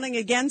guy who's running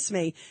against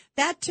me.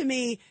 That to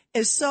me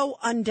is so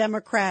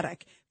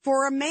undemocratic.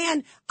 For a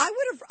man,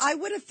 I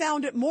would have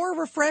found it more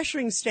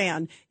refreshing,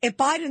 Stan, if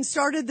Biden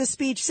started the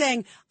speech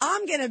saying,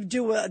 I'm going to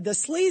do the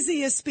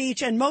sleaziest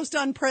speech and most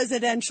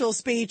unpresidential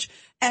speech,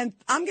 and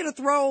I'm going to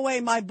throw away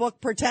my book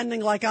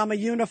pretending like I'm a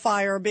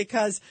unifier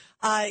because,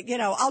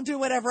 I'll do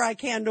whatever I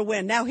can to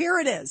win. Now, here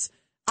it is.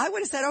 I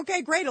would have said,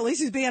 okay, great. At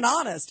least he's being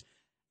honest.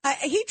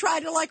 He tried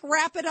to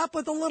wrap it up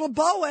with a little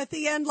bow at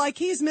the end like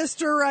he's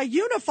Mr.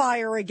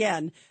 Unifier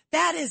again.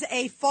 That is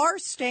a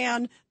farce,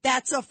 Stan.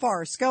 That's a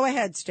farce. Go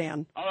ahead,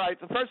 Stan. All right.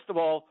 First of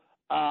all,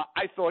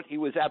 I thought he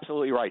was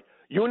absolutely right.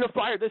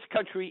 Unifier, this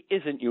country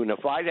isn't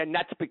unified, and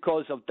that's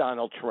because of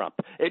Donald Trump.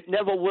 It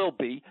never will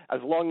be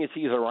as long as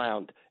he's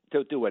around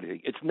to do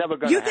anything. It's never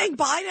going to happen. You think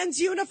Biden's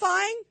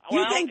unifying?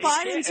 Well, you think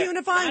Biden's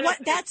unifying?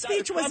 That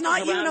speech was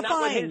not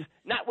unifying.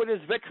 Not with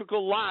his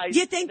vitriol lies.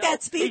 You think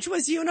that speech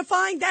was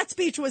unifying? That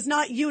speech was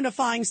not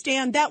unifying,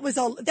 Stan. That was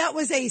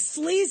a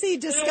sleazy,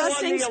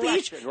 disgusting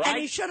speech, election, right? And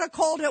he should have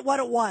called it what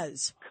it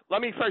was.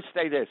 Let me first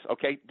say this,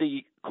 okay?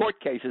 The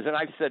court cases, and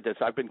I've said this,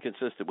 I've been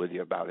consistent with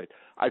you about it.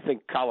 I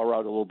think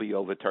Colorado will be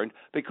overturned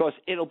because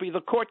it'll be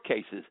the court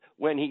cases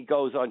when he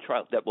goes on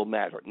trial that will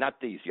matter, not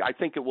these. I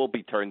think it will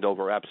be turned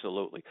over,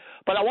 absolutely.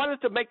 But I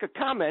wanted to make a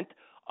comment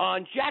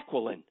on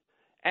Jacqueline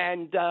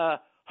and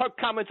her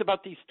comments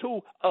about these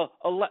two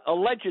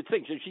alleged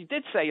things. And she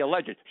did say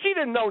alleged. She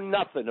didn't know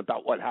nothing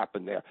about what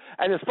happened there.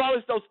 And as far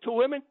as those two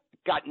women,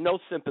 got no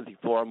sympathy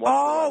for them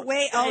whatsoever. Oh,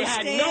 wait. They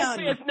Stan. had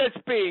no business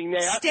being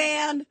there.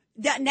 Stan,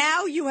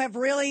 now you have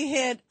really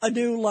hit a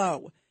new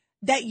low.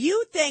 That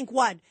you think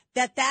what?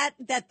 That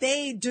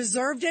they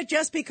deserved it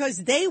just because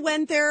they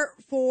went there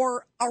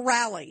for a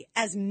rally,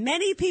 as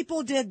many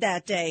people did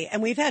that day.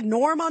 And we've had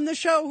Norm on the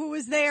show who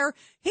was there.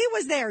 He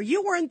was there.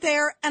 You weren't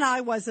there, and I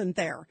wasn't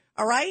there.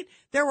 All right?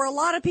 There were a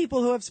lot of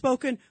people who have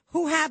spoken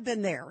who have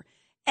been there.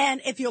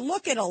 And if you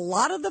look at a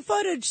lot of the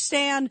footage,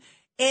 Stan,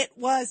 it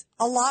was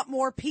a lot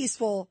more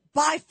peaceful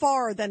by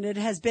far than it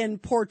has been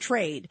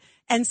portrayed.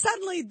 And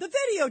suddenly the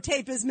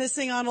videotape is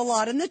missing on a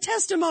lot and the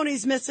testimony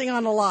is missing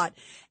on a lot.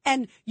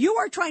 And are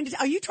you trying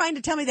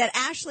to tell me that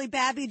Ashley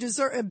Babbitt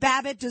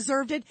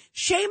deserved it?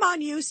 Shame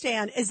on you,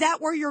 Stan. Is that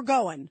where you're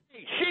going?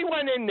 She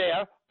went in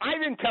there. I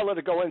didn't tell her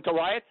to go into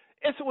riot.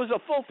 It was a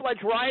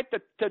full-fledged riot to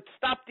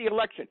stop the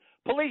election.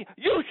 Police,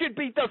 you should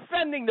be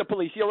defending the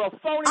police. You're a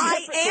phony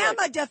hypocrite. I am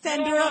a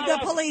defender of the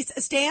police.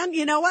 Stan,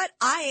 you know what?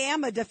 I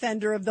am a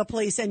defender of the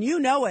police, and you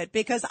know it,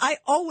 because I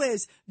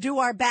always do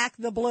our back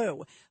the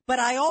blue. But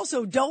I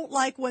also don't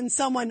like when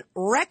someone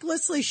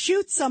recklessly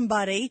shoots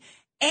somebody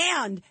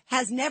and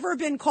has never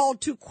been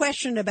called to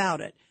question about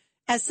it.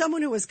 As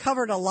someone who has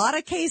covered a lot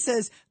of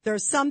cases,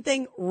 there's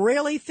something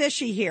really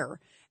fishy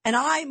here. And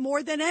I,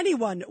 more than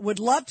anyone, would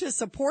love to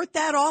support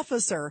that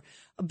officer.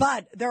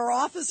 But there are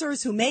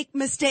officers who make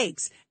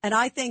mistakes. And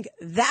I think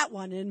that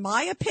one, in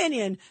my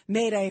opinion,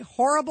 made a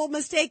horrible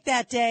mistake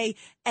that day.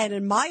 And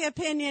in my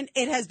opinion,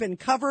 it has been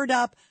covered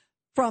up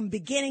from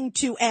beginning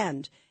to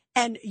end.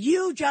 And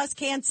you just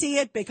can't see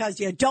it because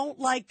you don't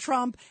like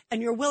Trump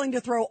and you're willing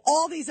to throw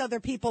all these other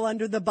people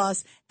under the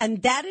bus.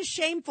 And that is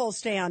shameful,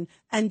 Stan.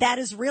 And that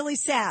is really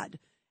sad.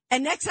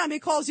 And next time he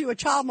calls you a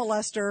child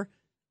molester,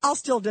 I'll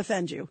still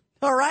defend you.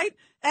 All right?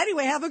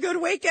 Anyway, have a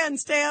good weekend,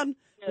 Stan.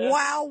 Yeah.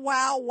 Wow,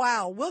 wow,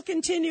 wow. We'll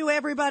continue,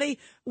 everybody,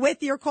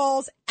 with your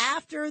calls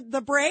after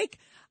the break.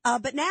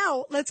 But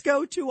now let's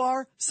go to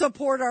our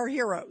Support Our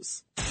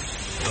Heroes.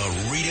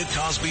 The Rita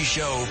Cosby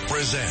Show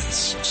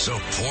presents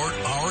Support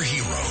Our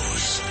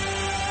Heroes.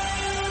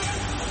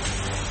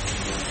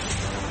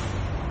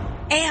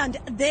 And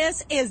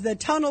this is the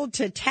Tunnel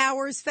to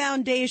Towers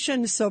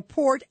Foundation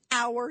Support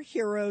Our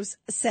Heroes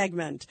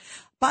segment.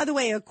 By the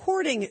way,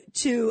 according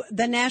to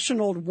the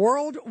National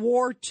World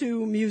War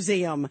II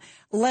Museum,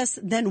 less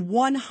than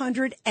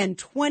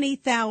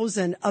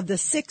 120,000 of the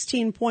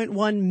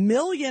 16.1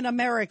 million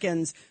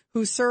Americans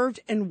who served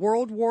in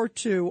World War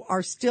II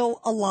are still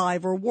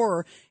alive or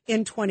were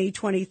in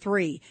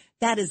 2023.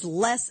 That is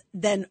less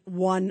than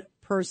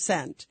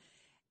 1%.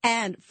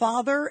 And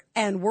father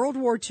and World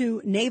War II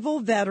naval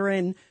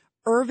veteran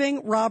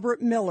Irving Robert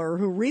Miller,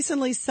 who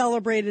recently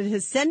celebrated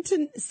his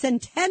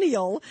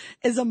centennial,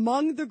 is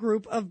among the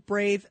group of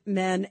brave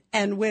men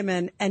and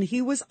women, and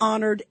he was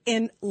honored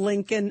in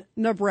Lincoln,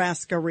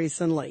 Nebraska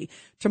recently.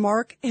 To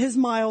mark his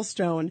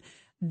milestone,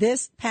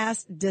 this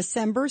past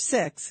December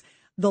 6th,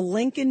 the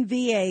Lincoln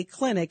VA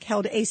Clinic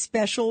held a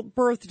special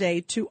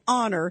birthday to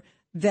honor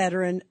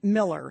veteran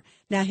Miller.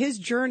 Now, his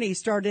journey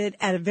started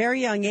at a very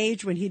young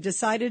age when he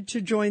decided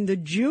to join the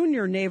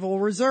Junior Naval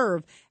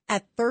Reserve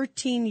at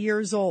 13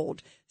 years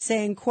old,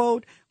 saying,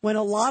 quote, "When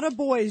a lot of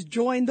boys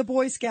joined the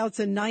Boy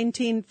Scouts in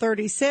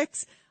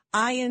 1936,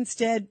 I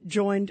instead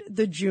joined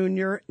the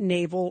Junior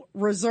Naval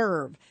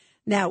Reserve."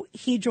 Now,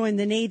 he joined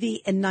the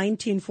Navy in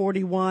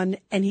 1941,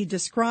 and he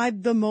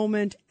described the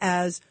moment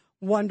as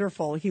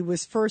wonderful. He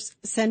was first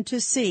sent to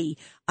sea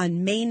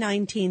on May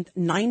 19th,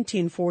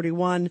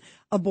 1941,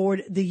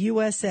 aboard the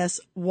USS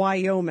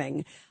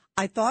Wyoming.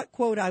 I thought,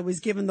 quote, I was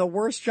given the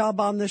worst job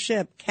on the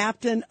ship,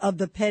 captain of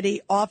the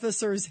petty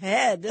officer's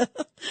head,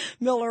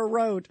 Miller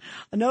wrote,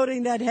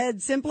 noting that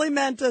head simply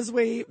meant, as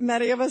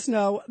many of us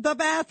know, the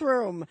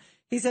bathroom.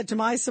 He said, to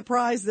my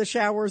surprise, the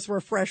showers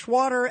were fresh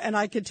water and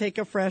I could take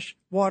a fresh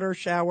water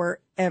shower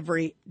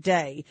every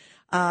day.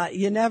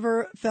 You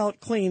never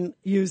felt clean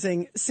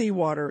using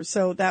seawater,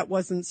 so that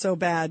wasn't so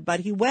bad.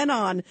 But he went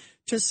on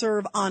to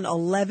serve on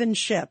 11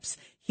 ships.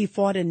 He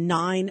fought in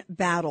 9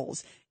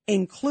 battles,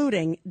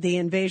 including the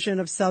invasion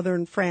of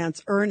southern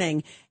France,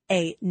 earning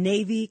a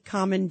Navy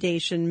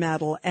Commendation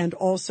Medal and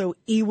also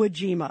Iwo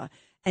Jima.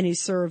 And he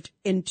served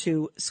in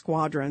 2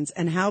 squadrons.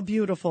 And how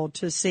beautiful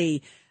to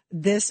see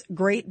this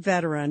great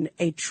veteran,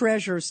 a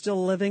treasure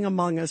still living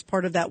among us,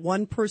 part of that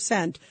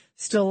 1%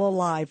 still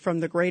alive from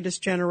the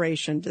greatest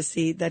generation, to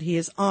see that he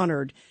is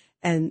honored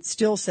and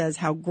still says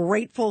how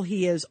grateful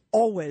he is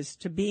always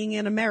to being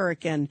an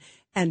American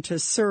and to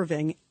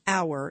serving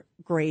our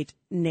great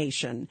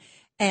nation.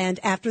 And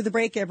after the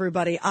break,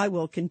 everybody, I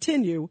will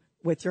continue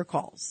with your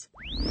calls.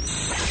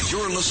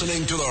 You're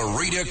listening to The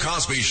Rita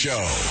Cosby Show.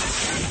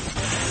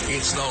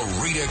 It's The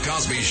Rita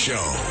Cosby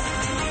Show.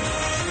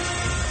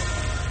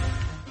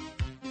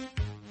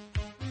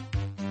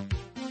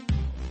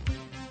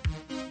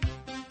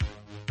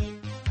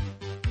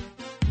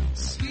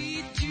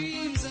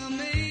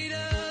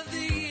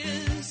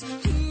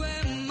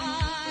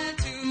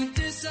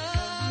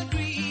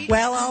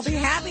 Well, I'll be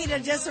happy to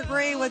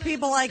disagree with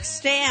people like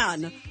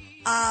Stan.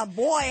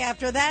 Boy,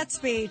 after that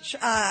speech,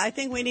 I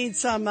think we need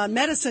some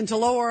medicine to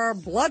lower our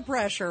blood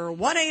pressure.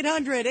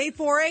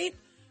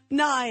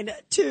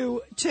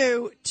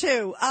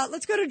 1-800-848-9222.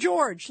 Let's go to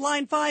George,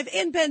 line 5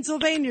 in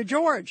Pennsylvania.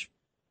 George.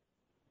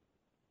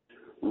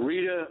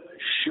 Rita,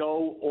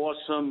 show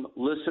awesome.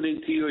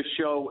 Listening to your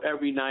show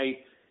every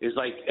night is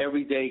like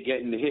every day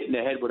getting hit in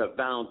the head with a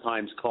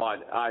Valentine's card.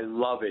 I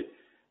love it.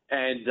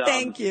 And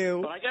thank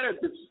you. But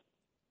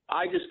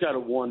I just got to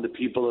warn the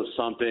people of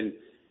something.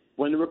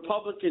 When the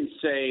Republicans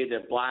say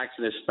that blacks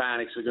and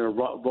Hispanics are going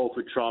to vote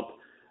for Trump,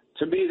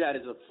 to me that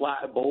is a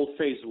flat,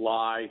 bold-faced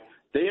lie.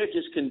 They are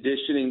just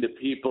conditioning the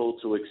people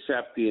to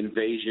accept the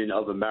invasion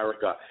of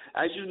America.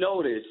 As you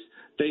notice,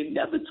 they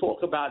never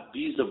talk about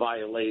visa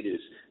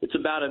violators. It's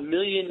about 1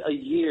 million a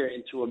year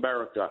into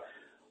America.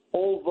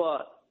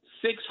 Over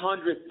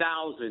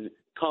 600,000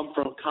 come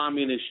from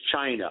communist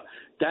China.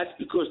 That's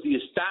because the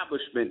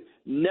establishment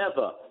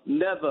never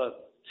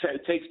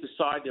takes the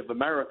side of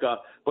America,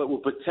 but will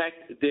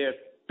protect their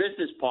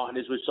business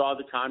partners, which are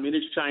the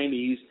communist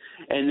Chinese,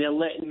 and they're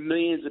letting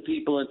millions of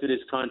people into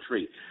this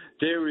country.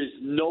 There is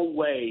no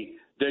way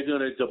they're going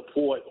to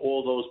deport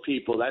all those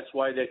people. That's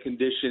why they're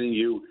conditioning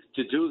you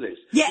to do this.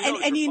 Yeah,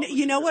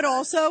 you know what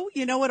also?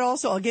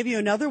 I'll give you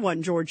another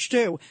one, George,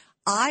 too.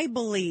 I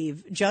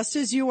believe, just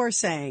as you are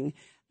saying,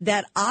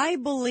 that I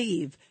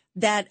believe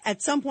that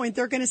at some point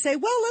they're going to say,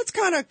 well, let's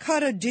kind of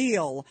cut a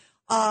deal.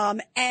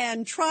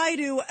 And try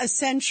to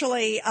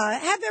essentially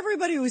have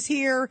everybody who's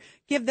here,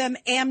 give them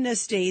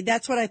amnesty.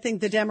 That's what I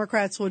think the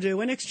Democrats will do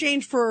in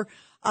exchange for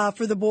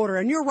the border.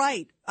 And you're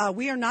right.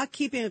 We are not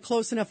keeping a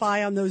close enough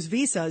eye on those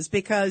visas,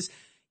 because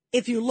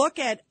if you look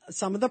at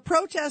some of the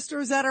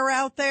protesters that are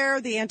out there,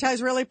 the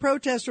anti-Israeli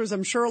protesters,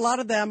 I'm sure a lot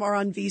of them are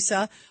on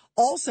visa.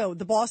 Also,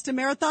 the Boston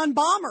Marathon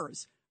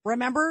bombers.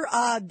 Remember,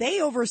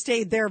 they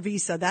overstayed their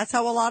visa. That's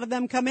how a lot of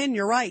them come in.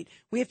 You're right.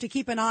 We have to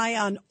keep an eye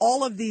on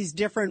all of these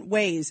different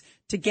ways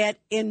to get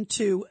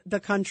into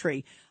the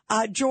country.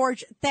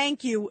 George,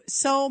 thank you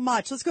so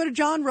much. Let's go to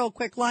John real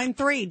quick. Line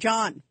 3,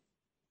 John.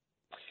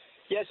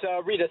 Yes,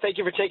 Rita, thank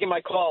you for taking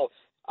my call.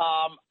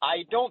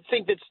 I don't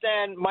think that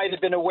Stan might have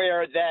been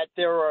aware that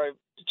there are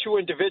 2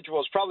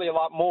 individuals, probably a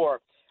lot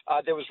more.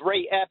 There was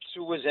Ray Epps,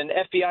 who was an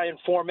FBI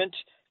informant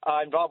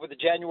involved with the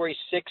January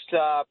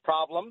 6th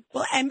problem.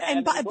 Well, by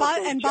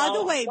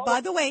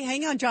the way,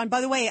 hang on, John. By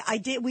the way,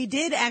 we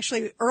did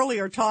actually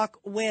earlier talk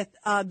with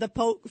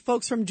the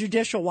folks from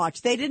Judicial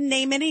Watch. They didn't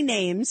name any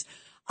names,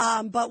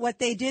 but what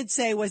they did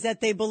say was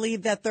that they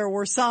believe that there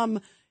were some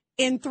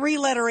in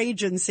 3-letter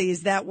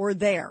agencies that were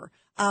there.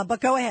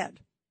 But go ahead.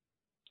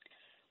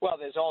 Well,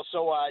 there's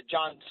also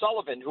John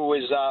Sullivan, who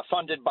was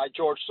funded by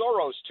George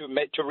Soros to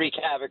wreak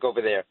havoc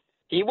over there.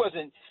 He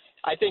wasn't.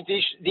 I think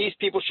these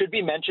people should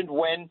be mentioned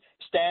when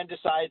Stan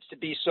decides to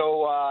be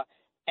so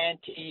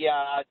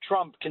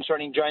anti-Trump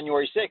concerning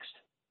January 6th.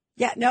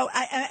 Yeah, no,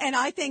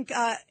 I think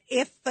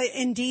if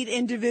indeed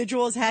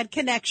individuals had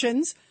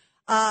connections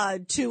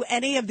to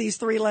any of these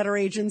 3-letter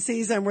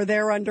agencies and were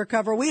there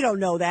undercover, we don't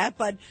know that,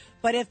 but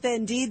if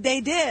indeed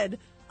they did,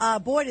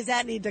 boy, does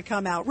that need to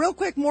come out. Real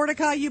quick,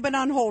 Mordecai, you've been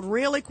on hold.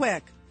 Really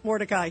quick,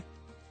 Mordecai.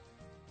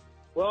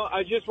 Well,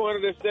 I just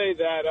wanted to say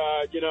that,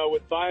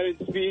 with Biden's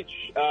speech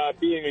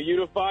being a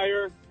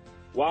unifier,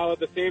 while at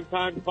the same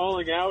time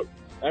calling out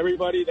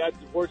everybody that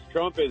supports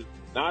Trump is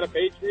not a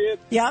patriot.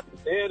 Yep.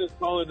 Stan is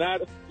calling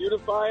that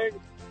unifying.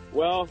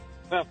 Well,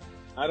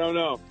 I don't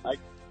know.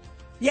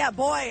 Yeah,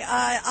 boy,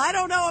 I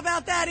don't know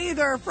about that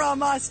either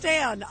from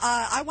Stan.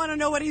 I want to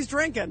know what he's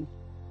drinking.